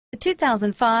The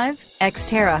 2005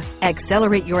 Xterra.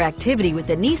 Accelerate your activity with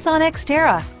the Nissan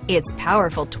Xterra. Its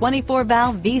powerful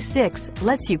 24-valve V6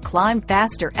 lets you climb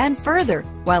faster and further,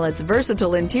 while its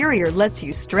versatile interior lets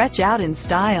you stretch out in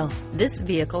style. This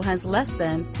vehicle has less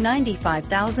than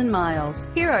 95,000 miles.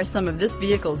 Here are some of this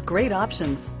vehicle's great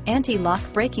options: anti-lock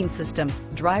braking system,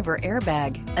 driver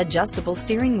airbag, adjustable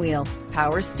steering wheel,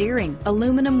 power steering,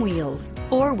 aluminum wheels,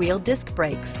 four-wheel disc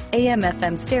brakes,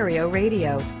 AM/FM stereo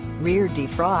radio, rear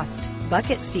defrost,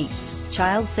 bucket seats,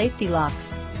 child safety locks,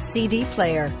 CD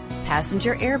player,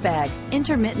 passenger airbag,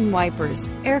 intermittent wipers,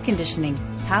 air conditioning,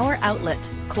 power outlet,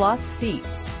 cloth seats,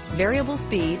 variable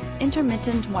speed,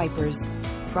 intermittent wipers,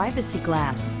 privacy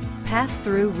glass,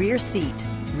 pass-through rear seat,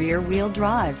 rear wheel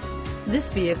drive. This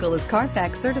vehicle is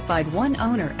Carfax certified one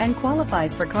owner and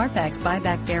qualifies for Carfax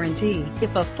buyback guarantee. If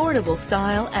affordable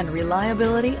style and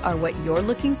reliability are what you're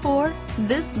looking for,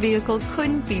 this vehicle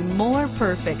couldn't be more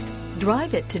perfect.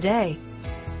 Drive it today.